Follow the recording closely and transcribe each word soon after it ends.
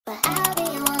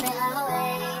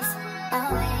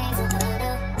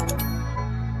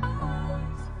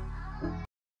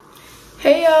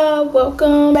Hey y'all,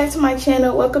 welcome back to my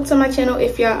channel. Welcome to my channel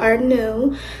if y'all are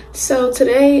new. So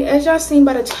today, as y'all seen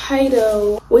by the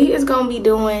title, we is gonna be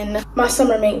doing my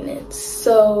summer maintenance.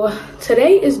 So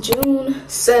today is June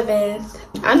 7th.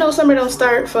 I know summer don't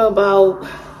start for about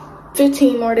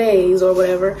 15 more days or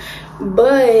whatever,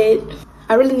 but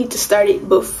I really need to start it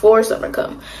before summer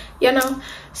come, you know?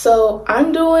 So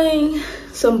I'm doing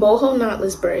some boho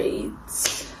knotless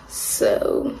braids.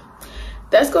 So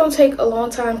that's gonna take a long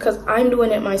time because I'm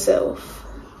doing it myself.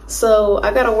 So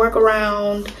I gotta work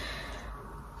around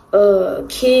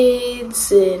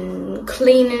kids and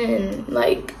cleaning and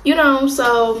like, you know,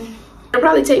 so it'll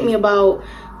probably take me about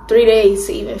 3 days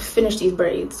to even finish these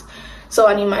braids. So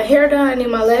I need my hair done, I need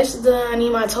my lashes done, I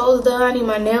need my toes done, I need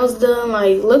my nails done.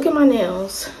 Like, look at my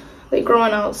nails. They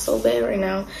growing out so bad right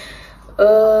now.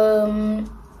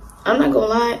 I'm not gonna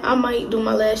lie, I might do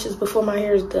my lashes before my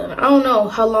hair is done. I don't know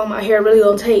how long my hair really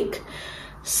gonna take.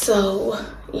 So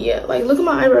yeah, like look at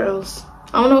my eyebrows.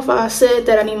 I don't know if I said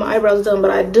that I need my eyebrows done, but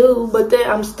I do. But then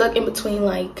I'm stuck in between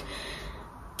like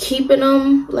keeping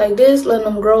them like this, letting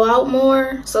them grow out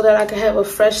more so that I can have a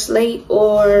fresh slate,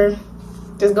 or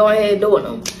just go ahead and doing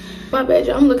them. My bad,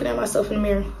 y'all, I'm looking at myself in the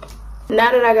mirror.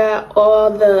 Now that I got all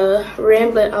the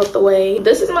rambling out the way,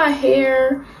 this is my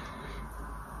hair.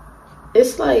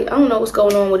 It's like, I don't know what's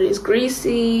going on with it. It's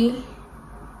greasy.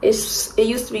 It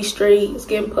used to be straight. It's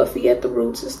getting puffy at the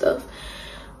roots and stuff.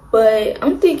 But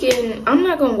I'm thinking I'm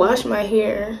not gonna wash my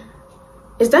hair.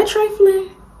 Is that trifling?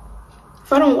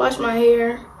 If I don't wash my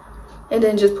hair and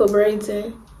then just put braids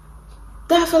in?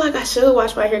 Then I feel like I should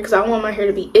wash my hair because I want my hair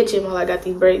to be itching while I got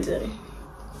these braids in.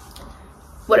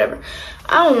 Whatever.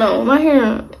 I don't know. My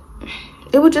hair,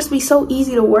 it would just be so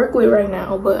easy to work with right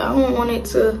now, but I don't want it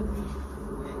to,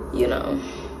 you know,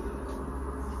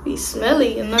 be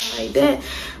smelly and nothing like that.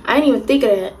 I didn't even think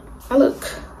of that. I look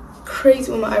crazy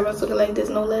with my eyebrows looking like this,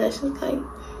 no lashes, like.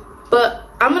 But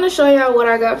I'm gonna show y'all what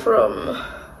I got from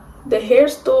the hair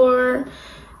store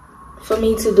for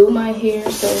me to do my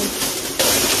hair. So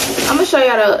I'm gonna show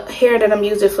y'all the hair that I'm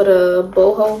using for the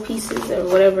boho pieces or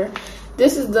whatever.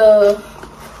 This is the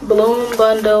Bloom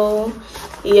bundle.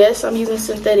 Yes, I'm using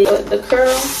synthetic, but the curl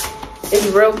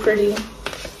is real pretty.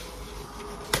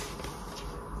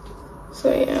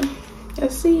 So yeah, I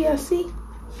see.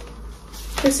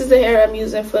 This is the hair I'm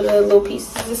using for the little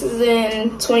pieces. This is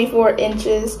in 24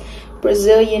 inches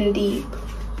Brazilian deep,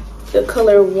 the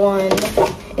color 1.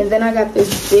 And then I got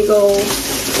this big old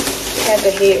pack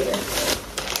of hair.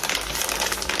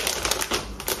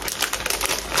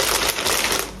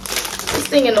 This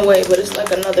thing in the way, but it's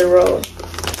like another roll.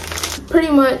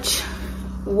 Pretty much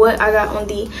what I got on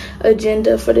the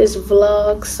agenda for this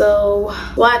vlog. So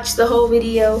watch the whole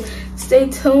video. Stay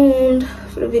tuned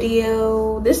for the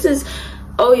video. This is,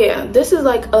 oh yeah, this is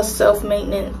like a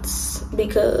self-maintenance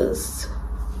because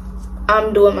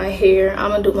I'm doing my hair,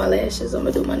 I'm gonna do my lashes, I'm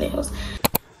gonna do my nails.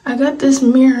 I got this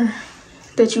mirror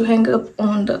that you hang up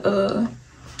on the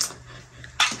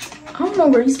I don't know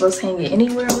where you're supposed to hang it,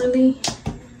 anywhere really,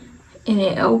 and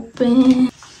it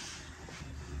opens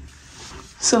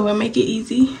so I make it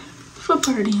easy for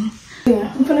partying.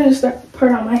 Yeah, I'm gonna just start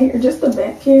part on my hair, just the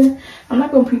back hair. I'm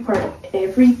not gonna pre-part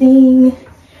everything,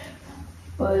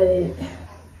 but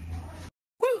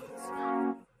woo!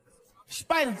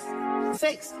 Spiders,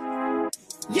 sex,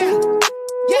 yeah,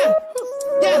 yeah,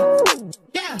 yeah,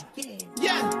 yeah, yeah,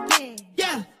 yeah,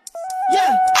 yeah, yeah,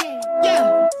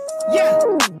 yeah,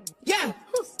 yeah,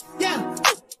 yeah,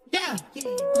 yeah,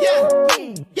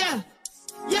 yeah,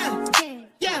 yeah,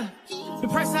 yeah. The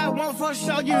price I want for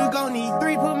sure, you gon' need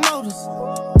 3 promoters.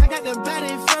 I got the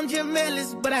body from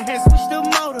Jamelis, but I had switched the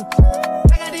motor.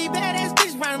 I got these badass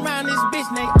bitch running around this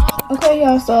bitch named. Okay,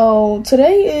 y'all, so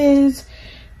today is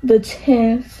the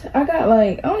 10th. I got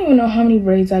like, I don't even know how many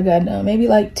braids I got done. Maybe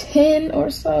like 10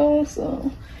 or so.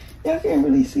 So y'all can't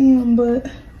really see them, but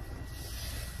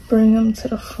bring them to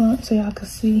the front so y'all can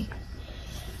see.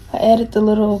 I added the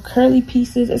little curly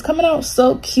pieces. It's coming out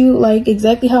so cute, like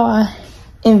exactly how I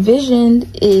envisioned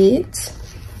it.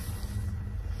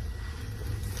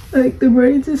 Like the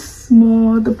braids is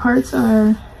small, the parts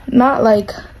are not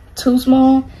like too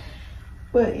small,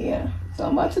 but yeah. So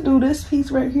I'm about to do this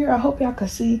piece right here. I hope y'all can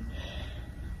see.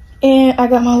 And I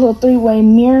got my little 3-way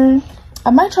mirror. I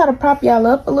might try to prop y'all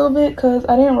up a little bit because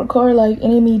I didn't record like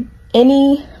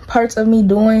any parts of me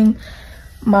doing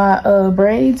my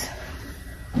braids,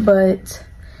 but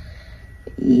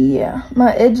yeah,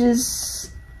 my edges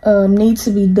need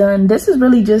to be done. This is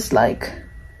really just like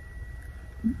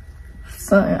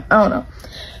something, I don't know,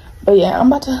 but yeah, I'm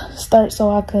about to start so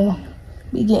I can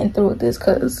be getting through with this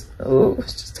because oh,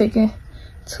 it's just taking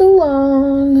too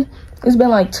long. It's been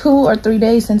like 2 or 3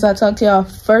 days since I talked to y'all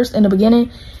first in the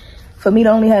beginning. For me to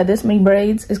only have this many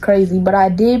braids is crazy. But I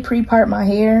did pre-part my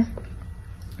hair.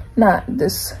 Not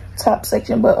this top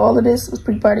section, but all of this was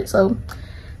pre-parted. So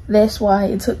that's why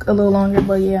it took a little longer.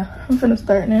 But yeah, I'm finna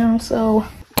start now. So,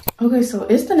 okay, so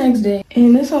it's the next day.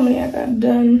 And this how many I got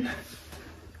done.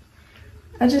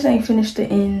 I just ain't finished the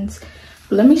ends.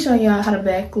 But let me show y'all how the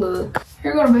back look.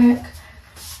 Here go the back.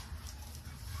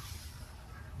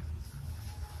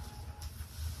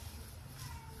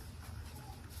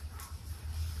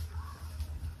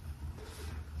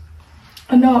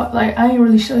 I know, like, I ain't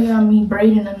really show y'all me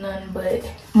braiding or nothing, but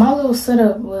my little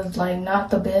setup was, like, not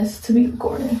the best to be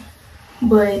recording.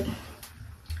 But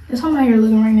that's how my hair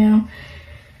looking right now.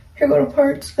 Here go the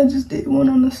parts. I just did one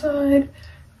on the side.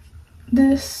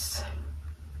 This.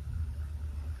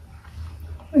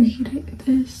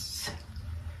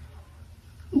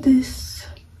 This.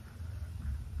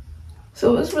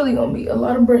 So it's really gonna be a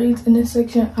lot of braids in this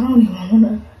section. I don't even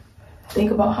wanna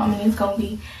think about how many it's gonna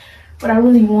be. But I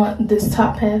really want this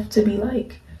top half to be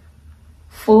like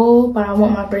full, but I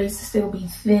want my braids to still be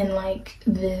thin like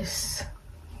this.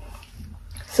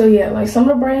 So yeah, like some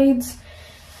of the braids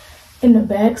in the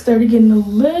back started getting a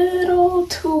little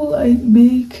too like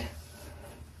big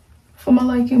for my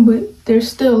liking, but they're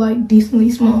still like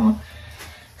decently small.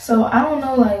 So I don't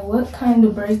know like what kind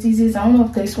of braids these is. I don't know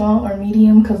if they're small or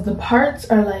medium because the parts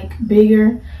are like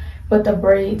bigger, but the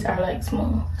braids are like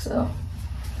small. So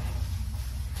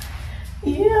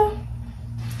yeah,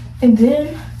 and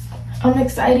then I'm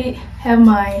excited, have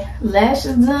my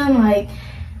lashes done, like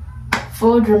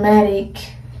full dramatic.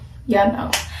 Y'all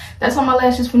know that's how my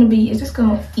lashes gonna be. It's just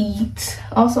gonna eat.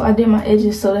 Also, I did my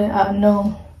edges so that I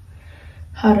know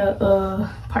how to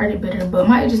part it better, but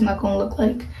my edges not gonna look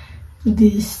like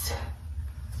this.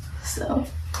 So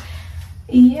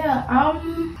yeah,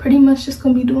 I'm pretty much just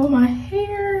gonna be doing my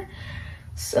hair.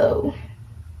 So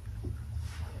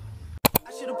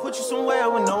should've put you somewhere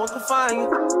where no one can find you.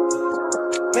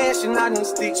 Mansion out in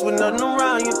sticks with nothing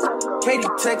around you. Katy,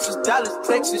 Texas, Dallas,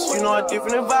 Texas, you know a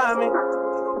different environment.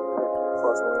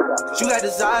 You got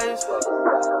desires,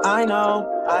 I know.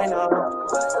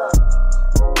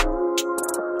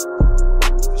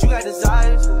 You got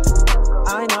desires,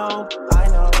 I know.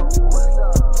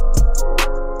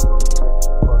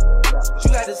 You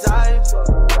got desires.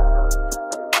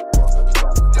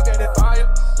 Look at that fire,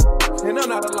 and I'm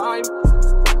not a liar.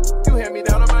 You had me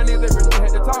down on my knees, every day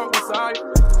had to talk beside.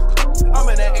 I'm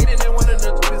in that 80 and one of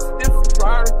the twist different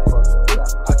priority.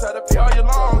 I try to pay all your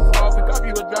loans, so I'll pick up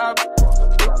you a driver.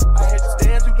 I had to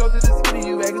stand too close to the city,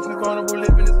 you acting too vulnerable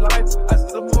living this life. I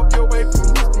still move your way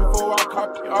from history before I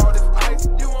copy all this ice.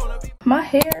 You wanna be. My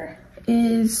hair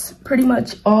is pretty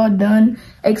much all done,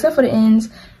 except for the ends,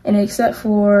 and except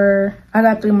for, I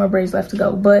got 3 more braids left to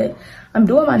go, but I'm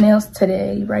doing my nails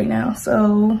today, right now,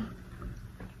 so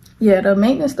yeah, the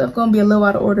maintenance stuff gonna be a little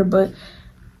out of order, but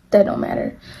that don't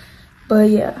matter. But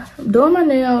yeah, I'm doing my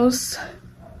nails.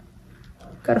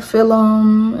 Gotta fill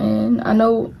them, and I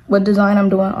know what design I'm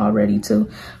doing already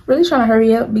too. Really trying to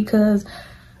hurry up because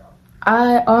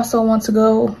I also want to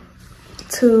go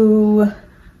to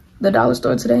the dollar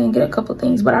store today and get a couple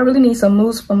things. But I really need some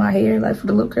mousse for my hair, like for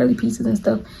the little curly pieces and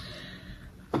stuff.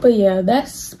 But yeah,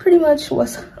 that's pretty much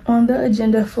what's on the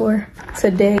agenda for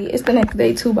today. It's the next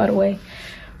day too, by the way.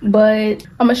 But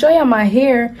I'm gonna show y'all my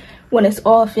hair when it's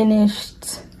all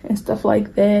finished and stuff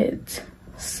like that.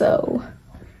 So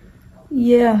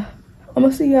yeah, I'm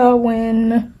gonna see y'all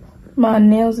when my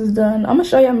nails is done. I'm gonna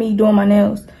show y'all me doing my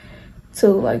nails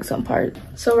too, like some part.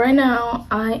 So right now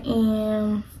I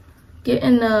am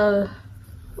getting the,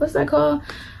 what's that called?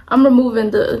 I'm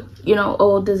removing the, you know,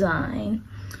 old design.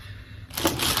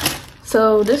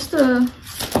 So this the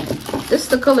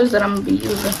colors that I'm gonna be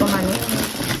using for my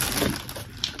nails.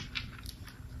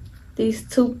 These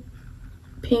 2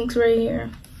 pinks right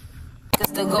here.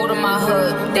 Just to go to my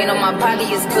hood, they know my body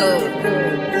is good.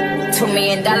 $2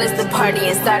 million to party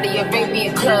in Saudi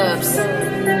Arabian clubs.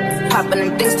 Popping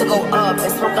them things to go up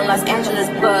and smoking Los Angeles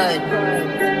bud.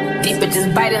 These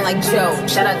bitches biting like Joe.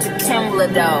 Shout out to Kimla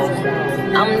though.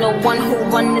 I'm the one who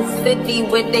run the city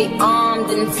where they armed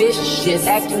and vicious.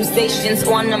 Accusations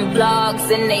on them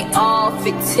blogs and they all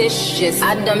fictitious.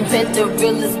 I done bent the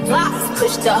realest blocks,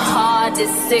 pushed the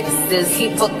hardest 6s.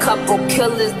 Keep a couple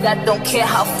killers that don't care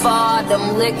how far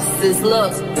them licks is.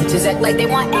 Look, bitches act like they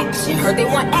want action. Heard they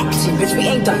want action, bitch we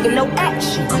ain't ducking no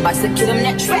action. I'm about to get them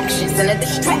that traction, send a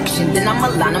distraction, then I'ma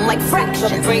line them like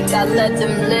fractions. Break, I let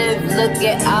them live, look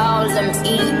at all them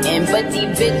eating. But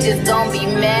these bitches gon' be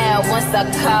mad once I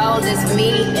call this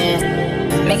meeting.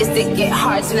 Make a stick get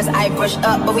hard soon as I brush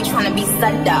up, but we tryna be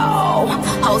subtle.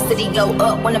 Whole city go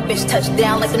up when a bitch touch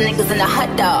down like them niggas in the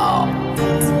hot dog.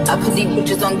 I put these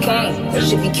bitches on game, they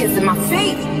should be kissing my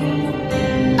feet.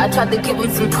 I tried to give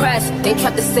them some press, they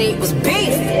tried to say it was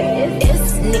beef.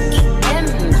 It's Nicki M,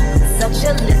 such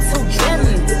a little gem.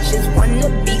 Bitches wanna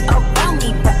be around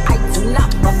me, but I do not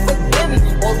fuck with them.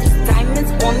 All these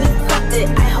diamonds on me flooded,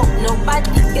 I hope nobody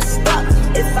gets stuck.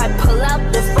 If I pull out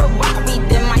the Ferrari,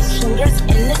 then my shooters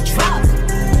in the truck.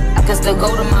 I can still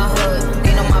go to my hood,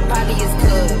 they know my body is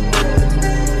good.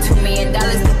 $2 million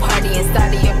to party in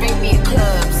Saudi Arabian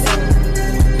clubs.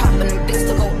 Popping them things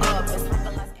to go up.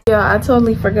 Yeah, I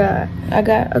totally forgot. I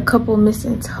got a couple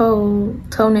missing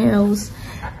toenails.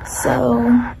 So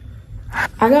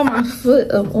I got my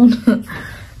foot up on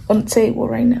the table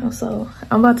right now. So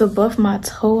I'm about to buff my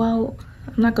toe out.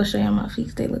 I'm not gonna show you my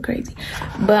feet, they look crazy.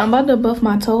 But I'm about to buff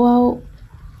my toe out.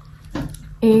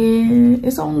 And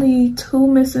it's only 2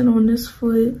 missing on this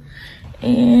foot.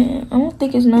 And I don't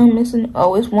think it's none missing.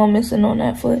 Oh, it's 1 missing on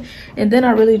that foot. And then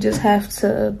I really just have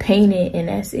to paint it and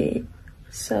that's it.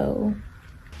 So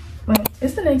well,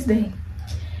 it's the next day.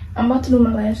 I'm about to do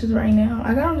my lashes right now.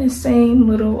 I got on this same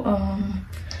little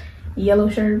yellow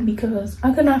shirt because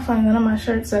I could not find none of my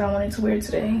shirts that I wanted to wear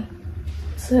today.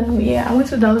 So yeah, I went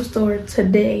to the dollar store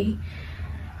today.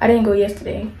 I didn't go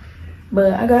yesterday,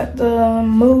 but I got the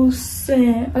mousse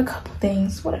and a couple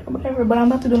things, whatever. But I'm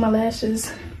about to do my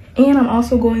lashes, and I'm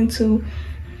also going to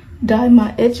dye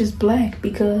my edges black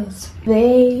because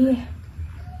they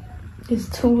is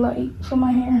too light for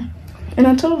my hair. And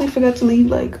I totally forgot to leave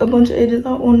like a bunch of edges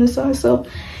out on this side, so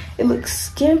it looks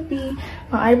skimpy.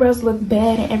 My eyebrows look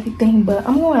bad and everything, but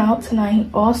I'm going out tonight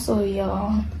also,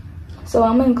 y'all. So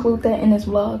I'm gonna include that in this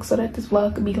vlog so that this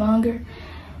vlog could be longer.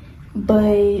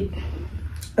 But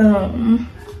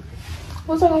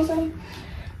what's I gonna say?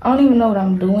 I don't even know what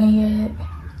I'm doing yet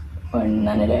or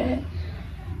none of that.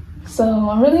 So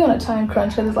I'm really on a time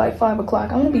crunch because it's like 5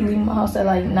 o'clock. I'm gonna be leaving my house at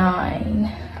like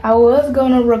 9. I was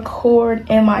gonna record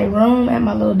in my room at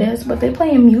my little desk, but they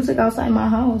playing music outside my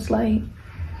house, like.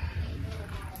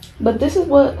 But this is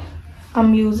what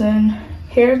I'm using: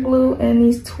 hair glue and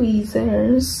these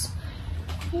tweezers.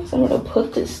 So I'm gonna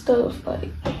put this stuff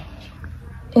like,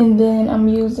 and then I'm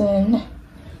using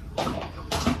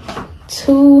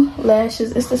 2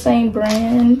 lashes. It's the same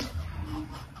brand.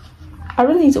 I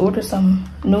really need to order some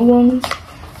new ones,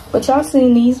 but y'all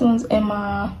seen these ones in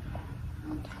my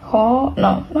haul.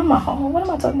 No, not my haul. What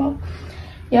am I talking about?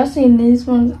 Y'all seen these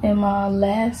ones in my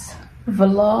last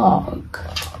vlog,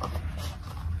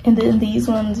 and then these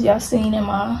ones y'all seen in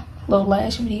my little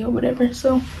lash video, whatever.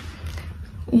 So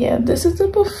yeah, this is the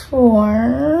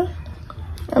before.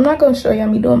 I'm not gonna show y'all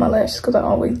me doing my lashes because I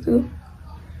always do,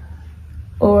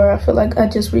 or I feel like I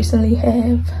just recently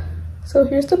have. So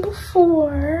here's the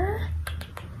before,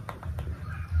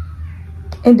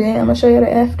 and then I'm gonna show you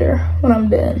the after when I'm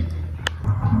done.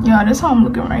 Yeah, this is how I'm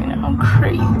looking right now. I'm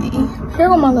crazy. Here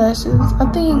go my lashes.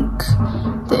 I think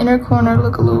the inner corner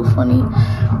look a little funny,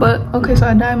 but okay. So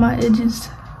I dyed my edges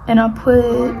and I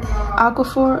put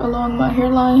Aquaphor along my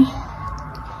hairline,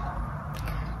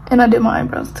 and I did my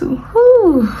eyebrows too.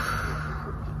 Whew.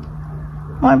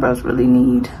 My eyebrows really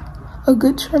need a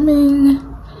good trimming.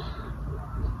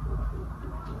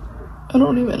 I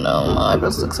don't even know. My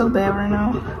eyebrows look so bad right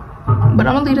now. But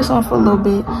I'm gonna leave this on for a little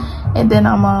bit, and then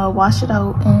I'm gonna wash it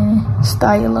out and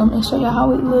style them and show you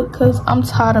how it look, because I'm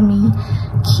tired of me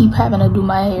keep having to do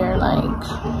my hair.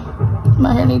 Like,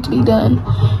 my hair needs to be done.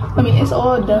 I mean, it's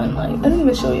all done. Like, I didn't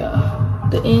even show y'all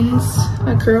the ends.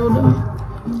 I curled them,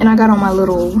 and I got on my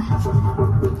little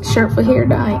shirt for hair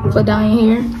dye, for dyeing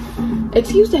hair.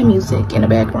 Excuse that music in the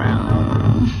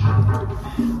background.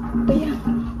 But yeah,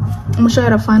 I'm gonna show you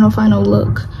the final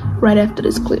look right after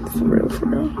this clip, for real.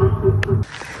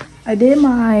 I did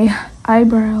my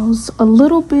eyebrows a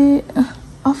little bit.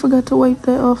 I forgot to wipe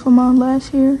that off of my lash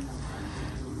hair.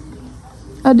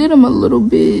 I did them a little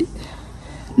bit,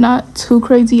 not too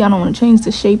crazy. I don't want to change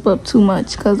the shape up too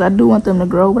much because I do want them to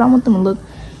grow, but I want them to look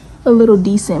a little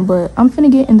decent. But I'm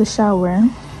finna get in the shower.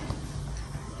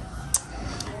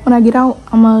 When I get out,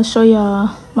 I'm gonna show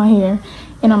y'all my hair,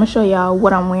 and I'm gonna show y'all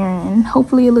what I'm wearing.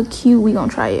 Hopefully it look cute. We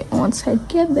gonna try it once I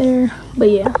get there. But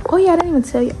yeah, oh yeah, I didn't even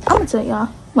tell you. I'm gonna tell y'all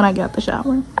when I get out the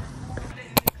shower.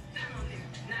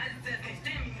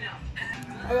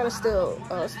 I gotta still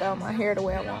style my hair the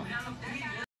way I want.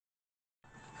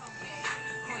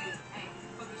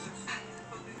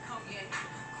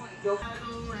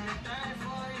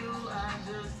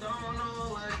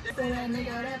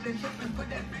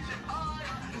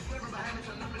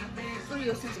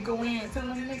 Go in, tell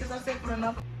them niggas I said for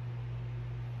enough.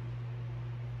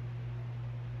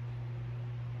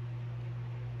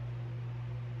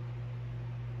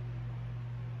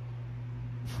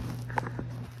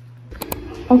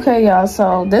 Okay, y'all,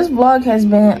 so this vlog has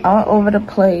been all over the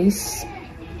place,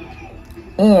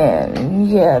 and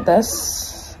yeah,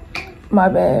 that's my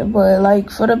bad. But like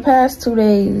for the past 2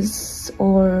 days,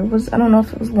 or I don't know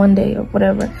if it was 1 day or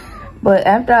whatever, but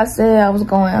after I said I was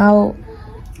going out,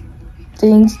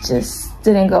 things just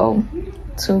didn't go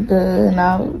too good.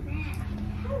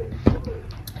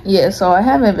 Yeah, so I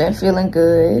haven't been feeling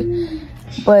good,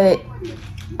 but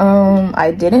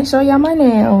I didn't show y'all my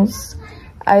nails.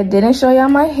 I didn't show y'all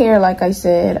my hair, like I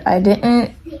said. I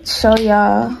didn't show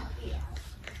y'all,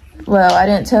 well, I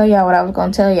didn't tell y'all what I was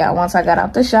gonna tell y'all once I got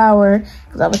out the shower,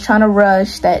 because I was trying to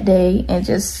rush that day and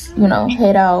just, you know,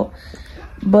 head out.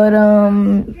 But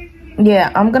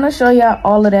yeah, I'm gonna show y'all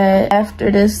all of that after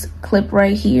this clip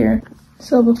right here.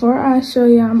 So before I show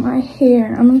y'all my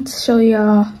hair, I'm gonna show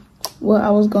y'all what I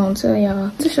was gonna tell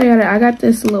y'all. To show y'all that I got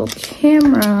this little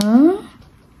camera.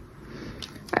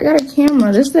 I got a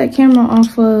camera. This is that camera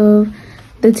off of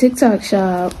the TikTok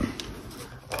shop.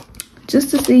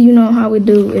 Just to see, you know, how we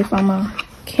do if I'm a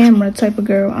camera type of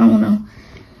girl. I don't know.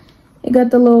 It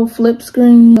got the little flip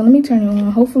screen. Let me turn it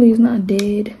on. Hopefully it's not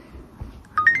dead.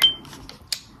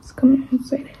 Let's come and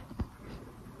say that.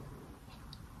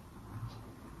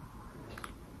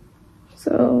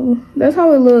 So that's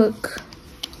how it look.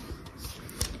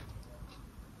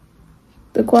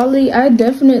 The quality, I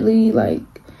definitely like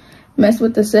messed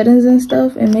with the settings and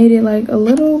stuff and made it like a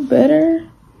little better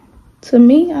to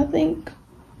me, I think.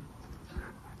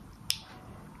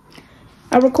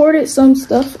 I recorded some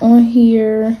stuff on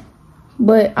here,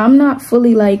 but I'm not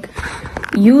fully like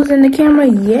using the camera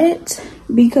yet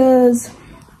because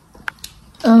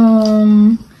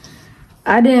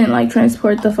I didn't like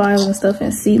transport the files and stuff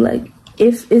and see like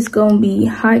if it's gonna be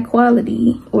high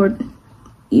quality, or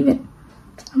even,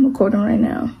 I'm recording right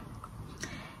now,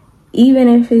 even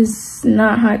if it's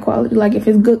not high quality, like if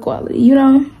it's good quality, you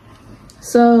know.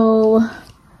 So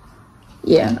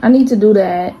yeah, I need to do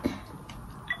that,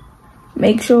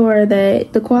 make sure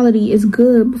that the quality is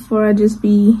good before I just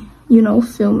be, you know,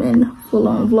 filming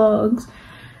full-on vlogs.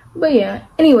 But yeah,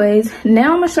 anyways,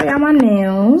 now I'm gonna show y'all my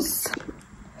nails.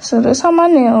 So that's how my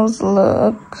nails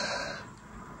look.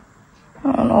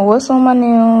 I don't know what's on my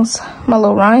nails. My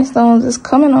little rhinestones is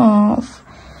coming off.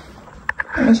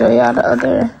 Let me show y'all the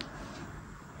other,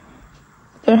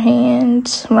 their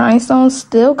hand. Rhinestones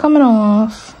still coming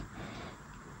off.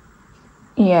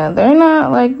 Yeah, they're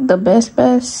not like the best,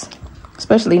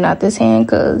 especially not this hand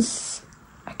because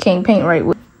I can't paint right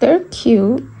with. They're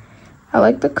cute. I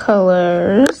like the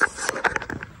colors.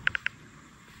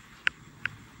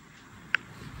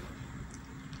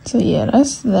 So yeah,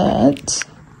 that's that.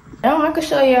 Now I can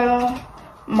show y'all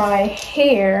my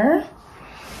hair.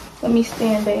 Let me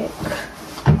stand back.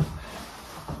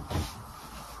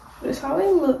 This is how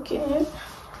they looking.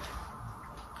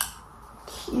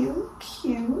 Cute,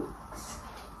 cute.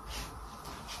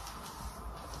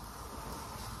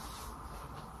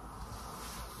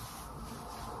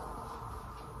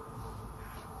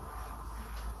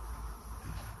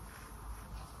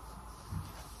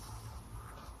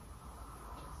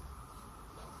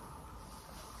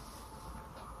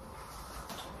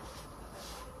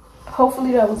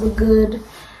 Hopefully that was a good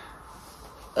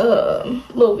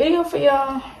little video for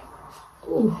y'all.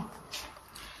 Ooh,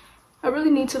 I really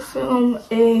need to film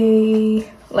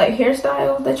a like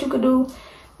hairstyle that you could do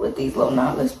with these little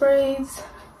knotless braids.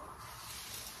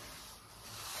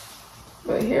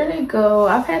 But here they go.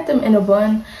 I've had them in a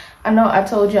bun. I know I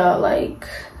told y'all like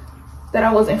that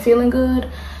I wasn't feeling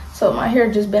good, so my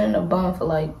hair just been in a bun for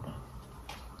like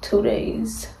 2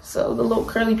 days. So the little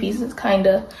curly piece is kind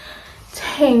of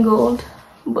tangled,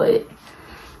 but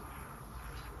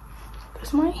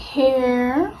there's my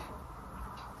hair.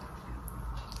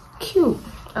 Cute.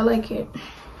 I like it.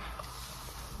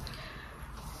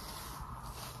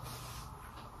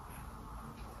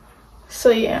 So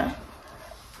yeah,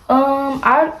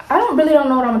 I don't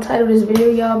know what I'm gonna title this video,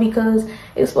 y'all, because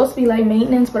it's supposed to be like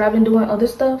maintenance, but I've been doing other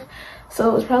stuff,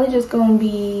 so it's probably just gonna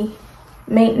be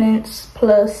maintenance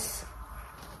plus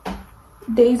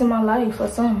days of my life or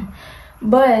something.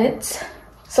 But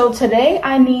so today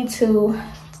I need to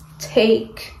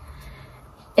take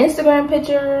Instagram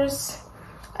pictures,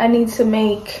 I need to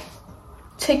make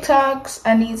TikToks,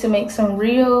 I need to make some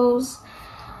reels,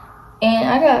 and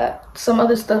I got some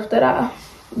other stuff that I'm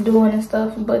doing and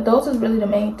stuff, but those is really the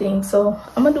main thing. So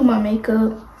I'm gonna do my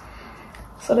makeup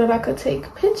so that I could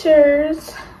take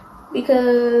pictures,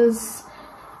 because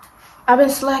I've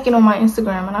been slacking on my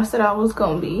Instagram and I said I was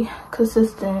gonna be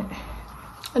consistent.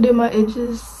 I did my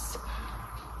edges.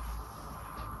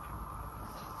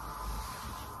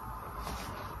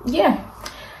 Yeah,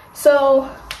 so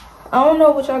I don't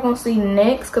know what y'all gonna see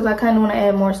next because I kind of want to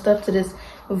add more stuff to this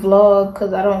vlog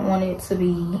because I don't want it to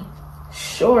be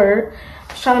short.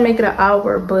 I was trying to make it an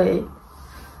hour, but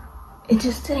it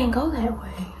just didn't go that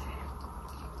way.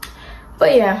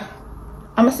 But yeah,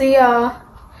 I'm gonna see y'all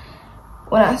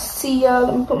when I see y'all.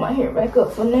 Let me put my hair back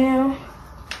up for now.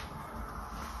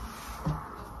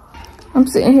 I'm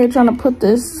sitting here trying to put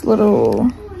this little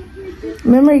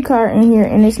memory card in here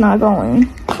and it's not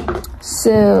going.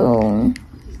 So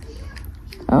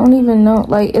I don't even know,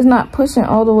 like it's not pushing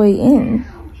all the way in.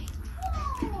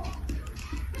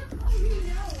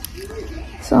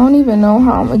 So I don't even know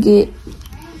how I'm gonna get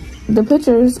the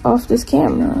pictures off this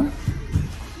camera.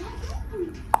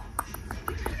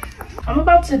 I'm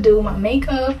about to do my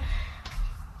makeup.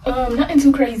 Nothing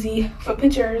too crazy for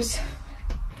pictures.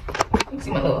 You can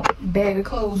see my little bag of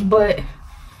clothes, but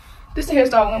this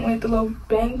hairstyle went with the little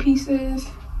bang pieces,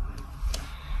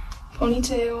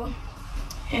 ponytail,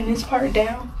 and this part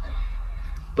down.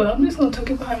 But I'm just gonna tuck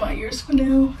it behind my ears for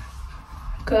now,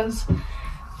 cause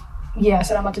yeah, I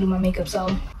said I'm about to do my makeup, so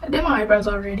I did my eyebrows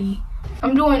already.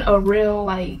 I'm doing a real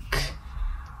like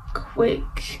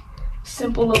quick,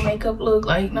 simple little makeup look,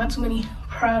 like not too many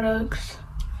products.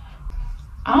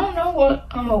 I don't know what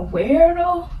I'm gonna wear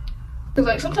though. Cause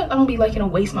like sometimes I don't be liking to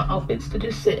waste my outfits to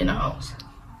just sit in the house.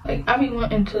 Like I be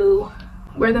wanting to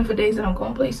wear them for days that I'm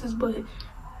going places, but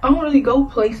I don't really go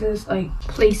places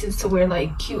to wear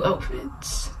like cute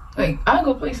outfits. Like I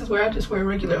go places where I just wear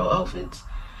regular old outfits.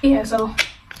 Yeah, so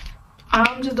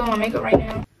I'm just doing my makeup right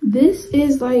now. This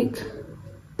is like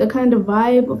the kind of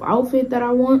vibe of outfit that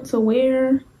I want to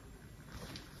wear.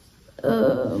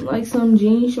 Like some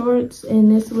jean shorts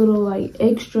and this little like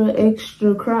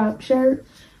extra crop shirt.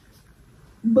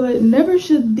 But never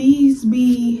should these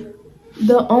be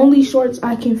the only shorts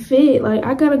I can fit. Like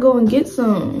I gotta go and get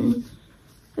some.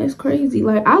 That's crazy.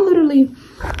 Like I literally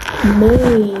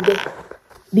made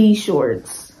these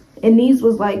shorts and these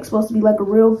was like supposed to be like a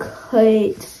real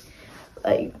cut,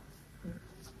 like,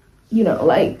 you know,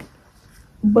 like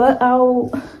butt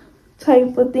out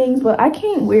type of things, but I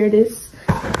can't wear this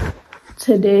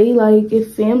today. Like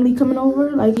if family coming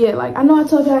over, like yeah, like I know I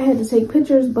told you I had to take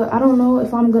pictures, but I don't know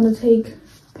if I'm gonna take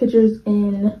pictures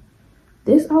in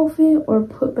this outfit or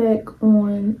put back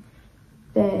on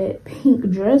that pink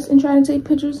dress and try to take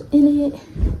pictures in it.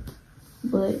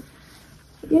 But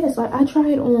yes, like I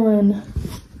tried on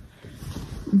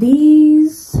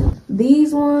these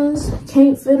ones,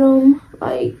 can't fit them.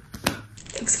 Like,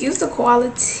 excuse the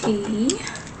quality,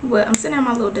 but I'm sitting at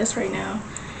my little desk right now.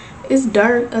 It's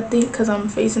dark, I think, because I'm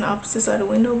facing the opposite side of the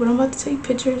window, but I'm about to take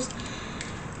pictures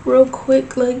real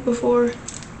quick, like before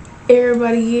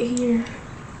everybody get here,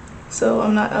 so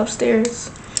I'm not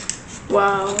upstairs.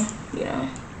 Wow, you know.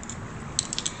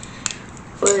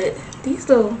 But these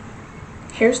little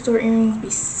hair store earrings be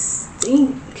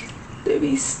stink. They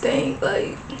be stank,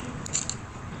 like.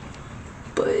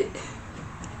 But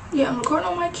yeah, I'm recording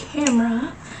on my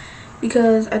camera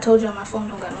because I told y'all my phone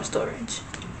don't got no storage.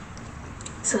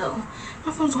 So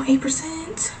my phone's on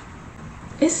 8%.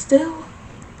 It's still,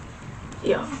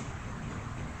 yeah.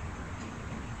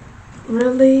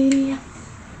 Really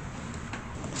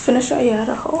finna show y'all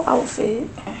the whole outfit.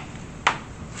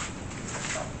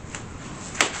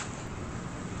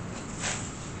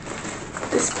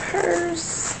 This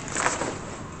purse.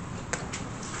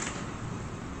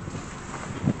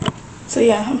 So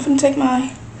yeah, I'm finna take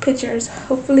my pictures.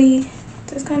 Hopefully,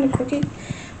 that's kind of crooked.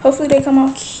 Hopefully they come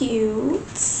out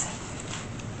cute.